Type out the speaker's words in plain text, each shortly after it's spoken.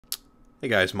Hey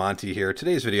guys, Monty here.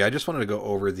 Today's video, I just wanted to go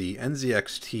over the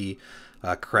NZXT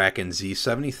Kraken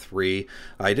Z73.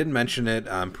 I did mention it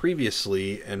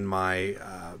previously in my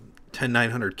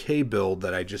 10900K build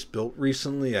that I just built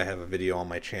recently. I have a video on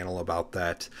my channel about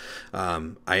that.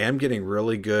 I am getting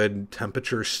really good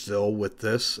temperature still with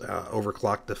this,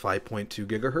 overclocked to 5.2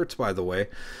 gigahertz, by the way.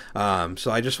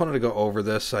 So I just wanted to go over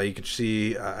this. You can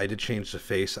see I did change the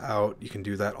face out. You can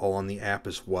do that all on the app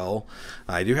as well.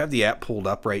 I do have the app pulled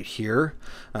up right here.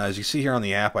 As you see here on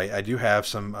the app, I do have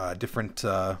some different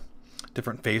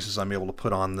faces I'm able to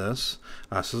put on this.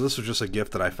 So this was just a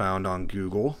gift that I found on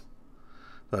Google.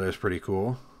 That is pretty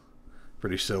cool.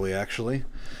 Pretty silly, actually.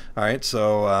 Alright,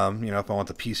 so, you know, if I want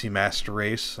the PC Master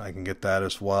Race, I can get that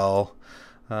as well.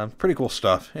 Pretty cool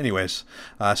stuff. Anyways,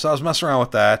 so I was messing around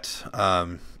with that.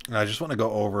 I just want to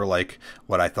go over, like,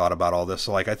 what I thought about all this.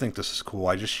 So, like, I think this is cool.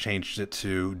 I just changed it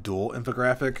to dual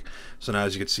infographic. So now,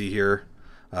 as you can see here,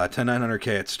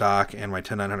 10900K at stock and my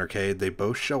 10900K, they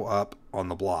both show up on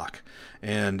the block.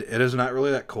 And it is not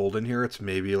really that cold in here. It's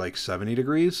maybe like 70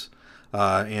 degrees.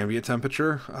 Ambient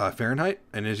temperature, Fahrenheit,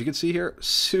 and as you can see here,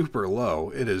 super low.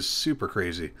 It is super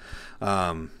crazy.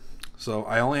 So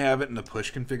I only have it in the push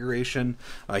configuration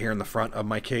here in the front of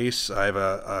my case. I have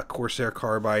a Corsair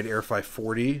Carbide Air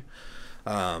 540.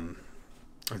 I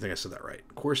think I said that right.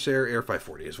 Corsair Air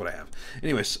 540 is what I have.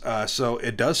 Anyways, so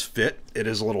it does fit. It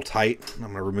is a little tight. I'm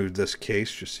going to remove this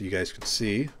case just so you guys can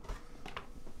see.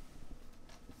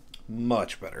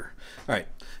 Much better. All right,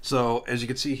 so as you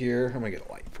can see here, I'm gonna get a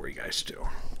light for you guys too.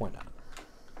 Why not?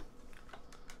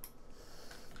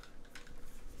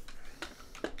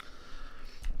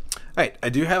 All right, I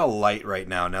do have a light right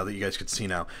now that you guys can see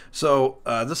now. So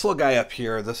this little guy up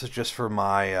here, this is just for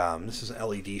my, this is an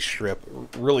LED strip,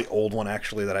 really old one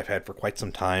actually that I've had for quite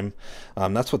some time.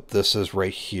 That's what this is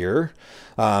right here.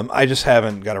 I just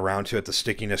haven't got around to it. The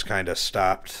stickiness kind of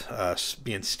stopped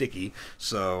being sticky,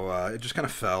 so it just kind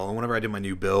of fell. And whenever I did my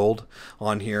new build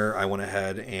on here, I went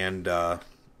ahead and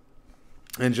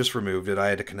just removed it. I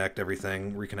had to connect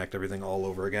everything, reconnect everything all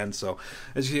over again. So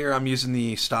as you hear, I'm using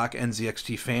the stock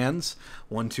Nzxt Fans.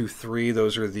 1, 2, 3.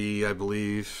 Those are the, I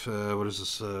believe, what is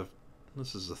this?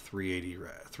 This is a 380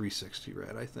 red, 360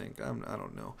 red, I think. I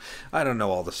don't know. I don't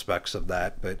know all the specs of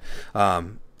that, but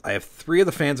I have 3 of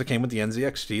the fans that came with the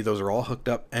NZXT. Those are all hooked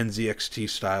up NZXT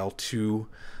style to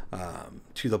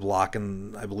the block,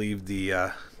 and I believe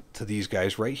the to these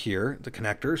guys right here, the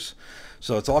connectors.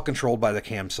 So it's all controlled by the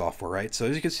cam software, right? So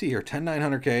as you can see here,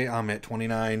 10900K, I'm at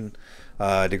 29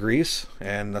 degrees,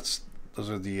 and those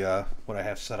are the what I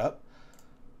have set up.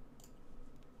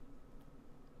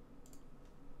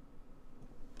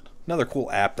 Another cool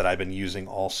app that I've been using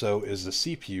also is the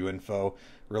CPU info.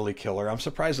 Really killer. I'm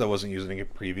surprised I wasn't using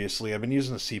it previously. I've been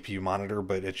using the CPU monitor,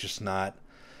 but it's just not.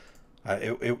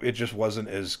 It just wasn't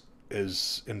as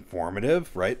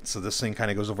informative, right? So this thing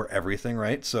kind of goes over everything,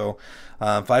 right? So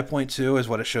 5.2 is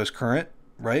what it shows current,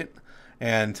 right?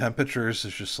 And temperatures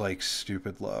is just like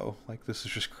stupid low. Like this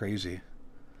is just crazy.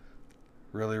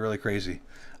 Really, really crazy.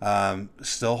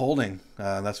 Still holding.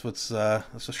 That's what's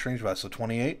strange about it. So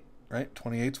 28, right?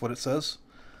 28 is what it says.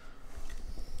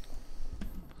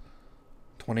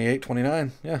 28,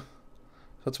 29, yeah.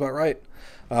 That's about right.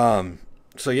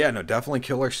 So yeah, no, definitely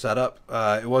killer setup.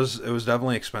 It was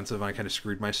definitely expensive, and I kind of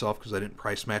screwed myself because I didn't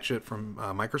price match it from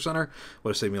Micro Center.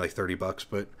 Would have saved me like 30 bucks,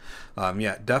 but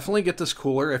yeah, definitely get this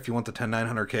cooler if you want the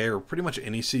 10900K or pretty much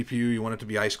any CPU you want it to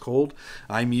be ice cold.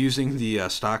 I'm using the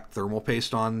stock thermal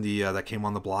paste on the that came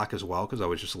on the block as well because I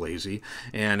was just lazy,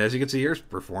 and as you can see here, it's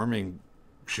performing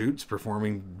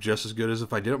just as good as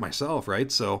if I did it myself,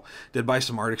 right? So did buy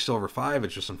some Arctic Silver 5.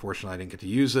 It's just unfortunate I didn't get to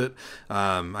use it.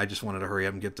 I just wanted to hurry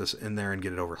up and get this in there and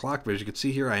get it overclocked. But as you can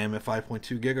see here, I am at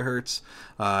 5.2 gigahertz.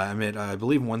 I'm at, I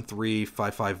believe,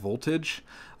 1355 voltage.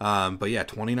 But yeah,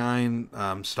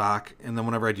 29 stock. And then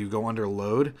whenever I do go under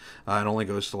load, it only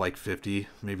goes to like 50,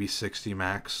 maybe 60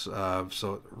 max.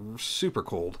 So super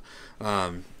cold.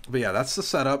 But yeah, that's the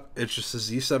setup. It's just a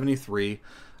Z73.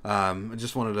 I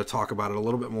just wanted to talk about it a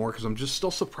little bit more because I'm just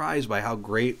still surprised by how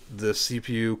great the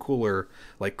CPU cooler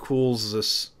like cools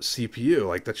this CPU.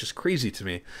 Like that's just crazy to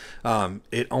me.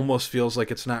 It almost feels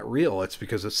like it's not real. It's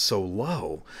because it's so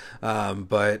low.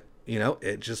 But you know,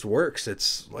 it just works.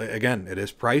 It's again, it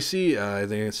is pricey. I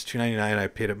think it's $299. I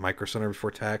paid at Micro Center before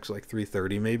tax like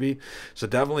 $330 maybe. So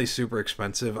definitely super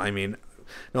expensive. I mean,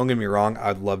 don't get me wrong.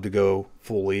 I'd love to go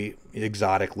fully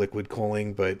exotic liquid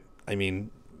cooling, but I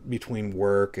mean, between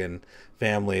work and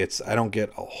family, I don't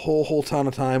get a whole ton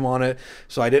of time on it,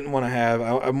 so I didn't want to have,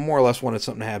 I more or less wanted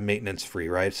something to have maintenance free,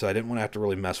 right? So I didn't want to have to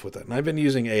really mess with it, and I've been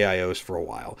using AIOs for a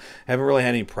while. I haven't really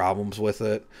had any problems with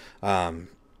it.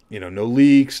 no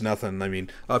leaks, nothing. I mean,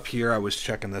 up here, I was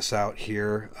checking this out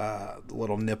here, the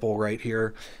little nipple right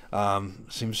here,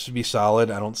 seems to be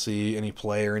solid. I don't see any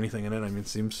play or anything in it. I mean,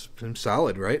 seems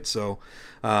solid, right? So,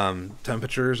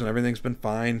 temperatures and everything's been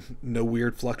fine. No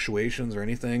weird fluctuations or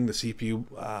anything. The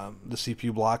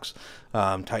CPU blocks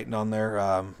tightened on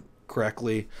there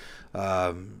correctly.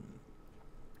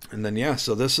 And then yeah,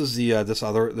 so this is the this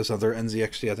other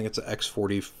NZXT. I think it's an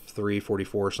X43,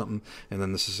 44 or something. And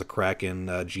then this is a Kraken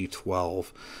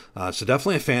G12. So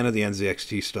definitely a fan of the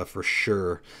NZXT stuff for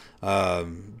sure.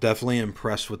 Definitely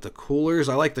impressed with the coolers.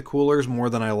 I like the coolers more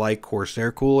than I like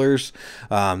Corsair coolers.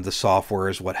 The software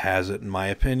is what has it, in my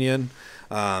opinion.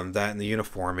 That and the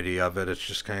uniformity of it, it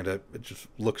just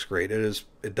looks great.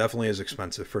 It definitely is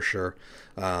expensive for sure.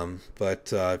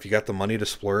 But if you got the money to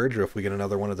splurge, or if we get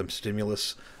another one of them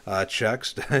stimulus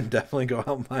checks, definitely go out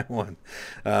and buy one.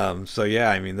 So yeah,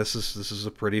 I mean, this is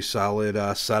a pretty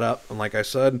solid setup, and like I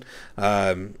said,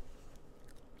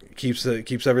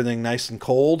 keeps everything nice and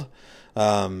cold.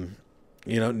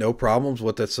 No problems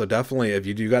with it. So definitely, if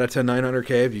you do got a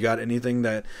 10900K, if you got anything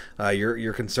that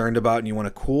you're concerned about and you want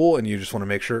to cool and you just want to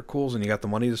make sure it cools and you got the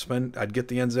money to spend, I'd get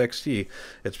the NZXT.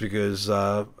 It's because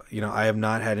I have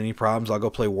not had any problems. I'll go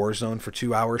play Warzone for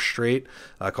 2 hours straight,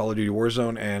 Call of Duty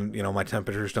Warzone, and my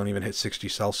temperatures don't even hit 60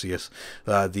 Celsius.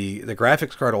 The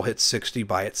graphics card will hit 60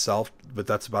 by itself, but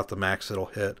that's about the max it'll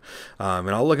hit. And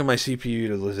I'll look at my CPU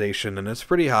utilization, and it's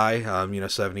pretty high,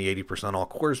 70-80% all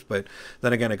cores. But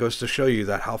then again, it goes to show you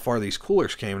that how far these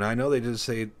coolers came. And I know they did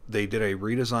say they did a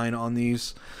redesign on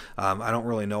these. I don't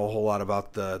really know a whole lot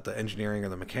about the engineering or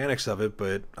the mechanics of it,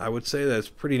 but I would say that it's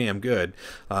pretty damn good.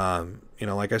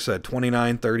 Like I said,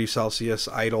 29, 30 Celsius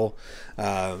idle,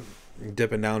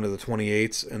 dipping down to the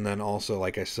 28s, and then also,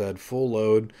 like I said, full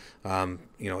load.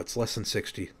 It's less than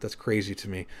 60. That's crazy to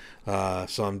me.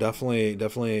 So I'm definitely,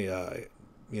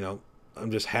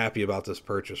 I'm just happy about this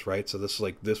purchase, right? So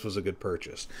this was a good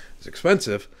purchase. It's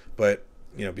expensive, but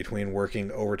between working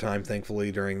overtime,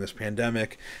 thankfully, during this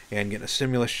pandemic and getting a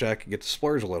stimulus check, you get to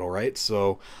splurge a little, right?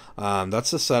 So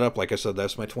that's the setup. Like I said,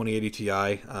 that's my 2080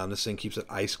 Ti. This thing keeps it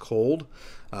ice cold,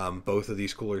 both of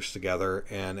these coolers together,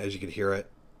 and as you can hear it,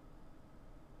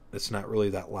 it's not really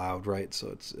that loud, right? So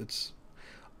it's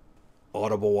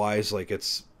audible wise, like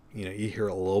it's, you hear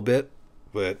it a little bit,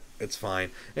 but it's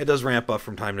fine. It does ramp up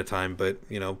from time to time, but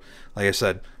like I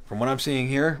said, from what I'm seeing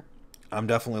here, I'm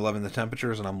definitely loving the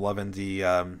temperatures, and I'm loving the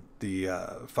 5.2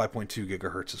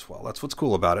 gigahertz as well. That's what's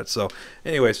cool about it. So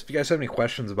anyways, if you guys have any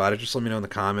questions about it, just let me know in the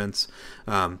comments.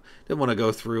 Didn't want to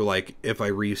go through, like, if I'm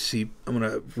going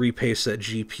to repaste that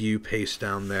GPU paste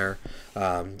down there.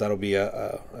 That'll be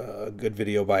a good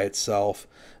video by itself.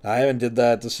 I haven't did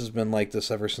that. This has been like this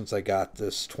ever since I got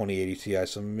this 2080 Ti,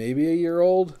 so maybe a year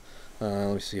old.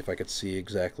 Let me see if I could see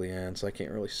exactly, and so I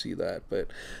can't really see that, but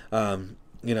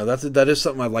that is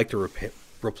something I'd like to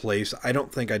replace. I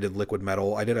don't think I did liquid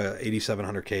metal. I did a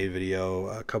 8700K video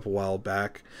a couple while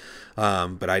back,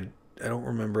 but I don't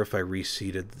remember if I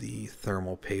reseated the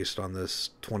thermal paste on this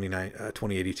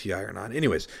 2080 Ti or not.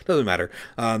 Anyways, doesn't matter.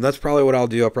 That's probably what I'll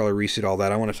do. I'll probably reseat all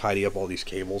that. I want to tidy up all these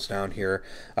cables down here.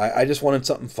 I just wanted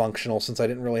something functional since I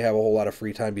didn't really have a whole lot of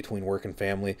free time between work and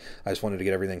family. I just wanted to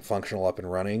get everything functional up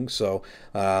and running. So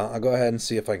I'll go ahead and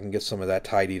see if I can get some of that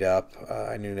tidied up.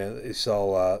 I knew they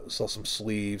sell some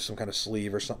sleeves, some kind of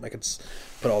sleeve or something I could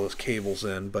put all those cables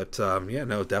in. But yeah,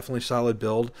 no, definitely solid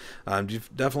build.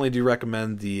 Definitely do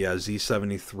recommend the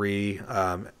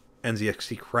Z73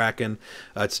 NZXT Kraken.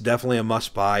 It's definitely a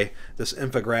must buy. This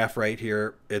infograph right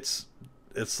here, it's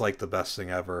like the best thing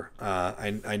ever.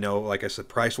 I know, like I said,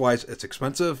 price wise it's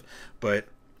expensive, but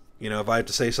if I have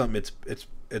to say something,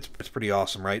 it's pretty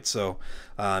awesome, right? So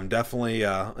definitely,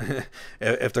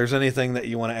 if there's anything that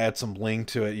you want to add some bling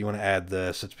to it, you want to add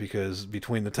this. It's because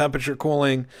between the temperature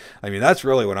cooling, I mean, that's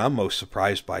really what I'm most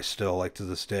surprised by still, like to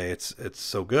this day. It's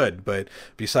so good. But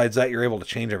besides that, you're able to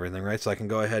change everything, right? So I can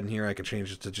go ahead and here I can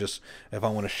change it to just, if I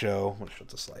want to show, I'm going to shut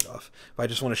this light off. If I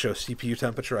just want to show CPU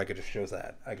temperature, I could just show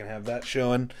that. I can have that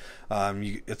showing.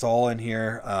 It's all in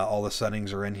here. All the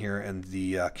settings are in here, and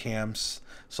the cams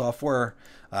software.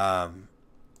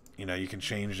 You can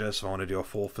change this. If I want to do a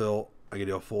full fill, I can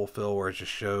do a full fill where it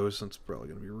just shows. It's probably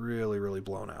going to be really, really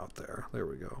blown out there. There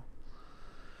we go.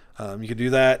 You can do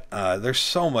that. There's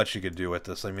so much you could do with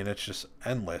this. I mean, it's just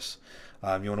endless. You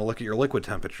want to look at your liquid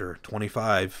temperature,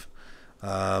 25.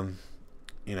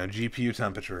 GPU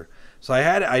temperature, So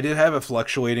I did have it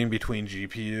fluctuating between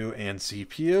GPU and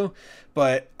CPU,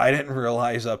 but I didn't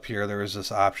realize up here there was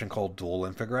this option called dual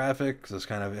infographic, because this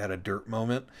kind of had a dirt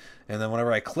moment. And then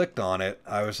whenever I clicked on it,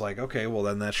 I was like, okay, well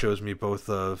then that shows me both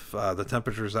of the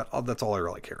temperatures. That's all I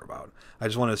really care about. I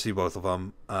just wanted to see both of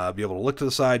them, be able to look to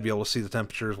the side, be able to see the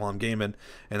temperatures while I'm gaming,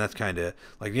 and that's kind of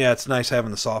like, yeah, it's nice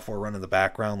having the software run in the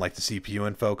background, like the CPU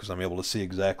info, because I'm able to see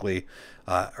exactly,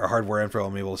 or hardware info,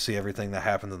 I'm able to see everything that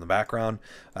happens in the background.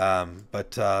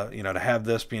 But you know, to have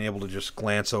this, being able to just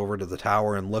glance over to the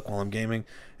tower and look while I'm gaming,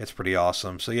 it's pretty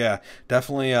awesome. So yeah,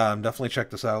 definitely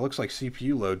check this out. It looks like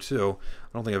CPU load too.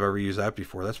 I don't think I've ever used that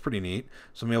before. That's pretty neat.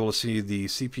 So I'm able to see the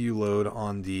CPU load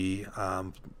on the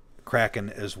Kraken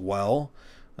as well.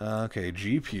 Okay,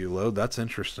 GPU load, that's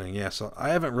interesting. Yeah, so I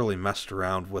haven't really messed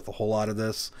around with a whole lot of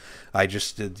this. I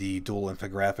just did the dual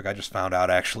infographic. I just found out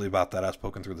actually about that. I was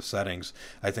poking through the settings.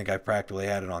 I think I practically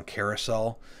had it on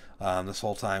carousel this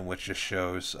whole time, which just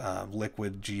shows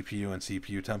liquid GPU and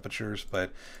CPU temperatures.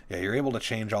 But yeah, you're able to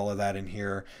change all of that in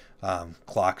here.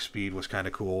 Clock speed was kind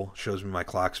of cool. Shows me my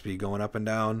clock speed going up and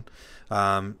down.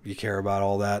 You care about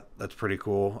all that. That's pretty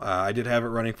cool. I did have it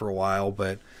running for a while,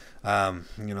 but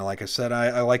you know, like I said,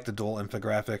 I like the dual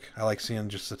infographic. I like seeing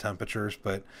just the temperatures,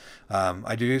 but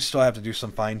I do still have to do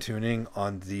some fine tuning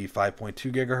on the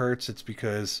 5.2 gigahertz. It's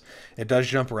because it does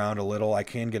jump around a little. I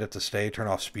can get it to stay, turn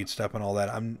off speed step and all that.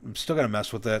 I'm still going to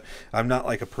mess with it. I'm not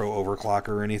like a pro overclocker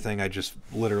or anything. I just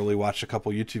literally watched a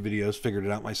couple YouTube videos, figured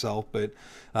it out myself, but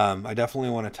I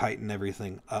definitely want to tighten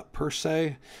everything up per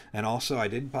se. And also I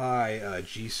did buy a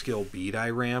G-Skill B-Die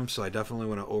RAM, so I definitely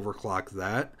want to overclock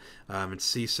that.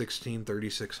 It's C16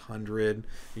 3600.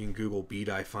 You can Google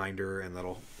B-Die Finder and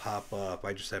that'll pop up.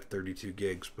 I just have 32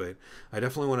 gigs, but I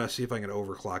definitely want to see if I can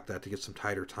overclock that to get some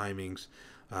tighter timings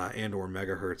and or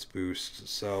megahertz boost.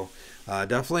 So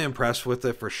definitely impressed with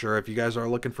it for sure. If you guys are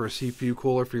looking for a CPU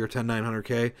cooler for your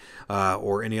 10900K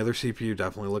or any other CPU,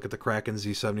 definitely look at the Kraken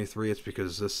Z73. It's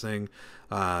because this thing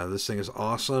is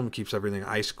awesome. It keeps everything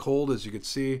ice cold, as you can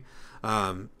see.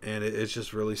 And it's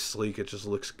just really sleek. It just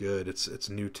looks good. It's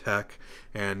new tech,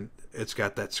 and it's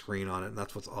got that screen on it, and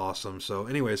that's what's awesome. So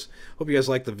anyways, hope you guys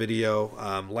like the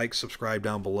video. Like, subscribe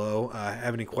down below.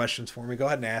 Have any questions for me, go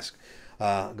ahead and ask.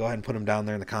 Go ahead and put them down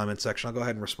there in the comment section. I'll go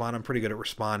ahead and respond. I'm pretty good at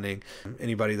responding.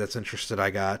 Anybody that's interested,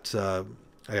 I got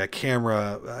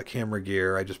camera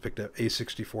gear. I just picked up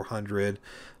A6400.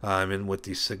 I'm in with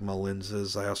these Sigma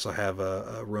lenses. I also have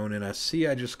a Ronin SC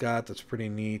I just got. That's pretty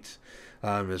neat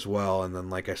as well. And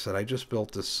then, like I said, I just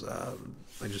built this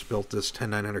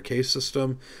 10900K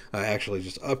system. I actually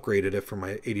just upgraded it from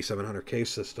my 8700K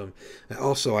system. And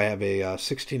also, I have a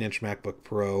 16-inch MacBook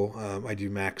Pro. I do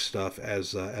Mac stuff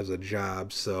as a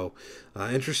job, so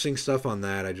interesting stuff on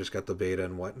that. I just got the beta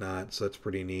and whatnot, so that's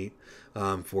pretty neat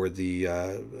for the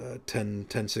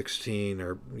 1016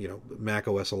 or Mac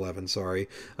OS 11. Sorry,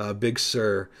 Big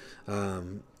Sur.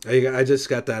 I just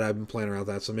got that. I've been playing around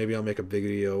with that, so maybe I'll make a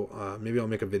video. Maybe I'll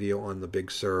make a video on the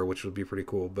Big Sur, which would be pretty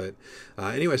cool. But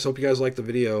anyways, hope you guys like the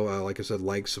video. Like I said,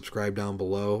 like, subscribe down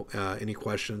below. Any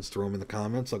questions, throw them in the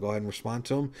comments. I'll go ahead and respond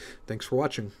to them. Thanks for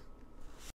watching.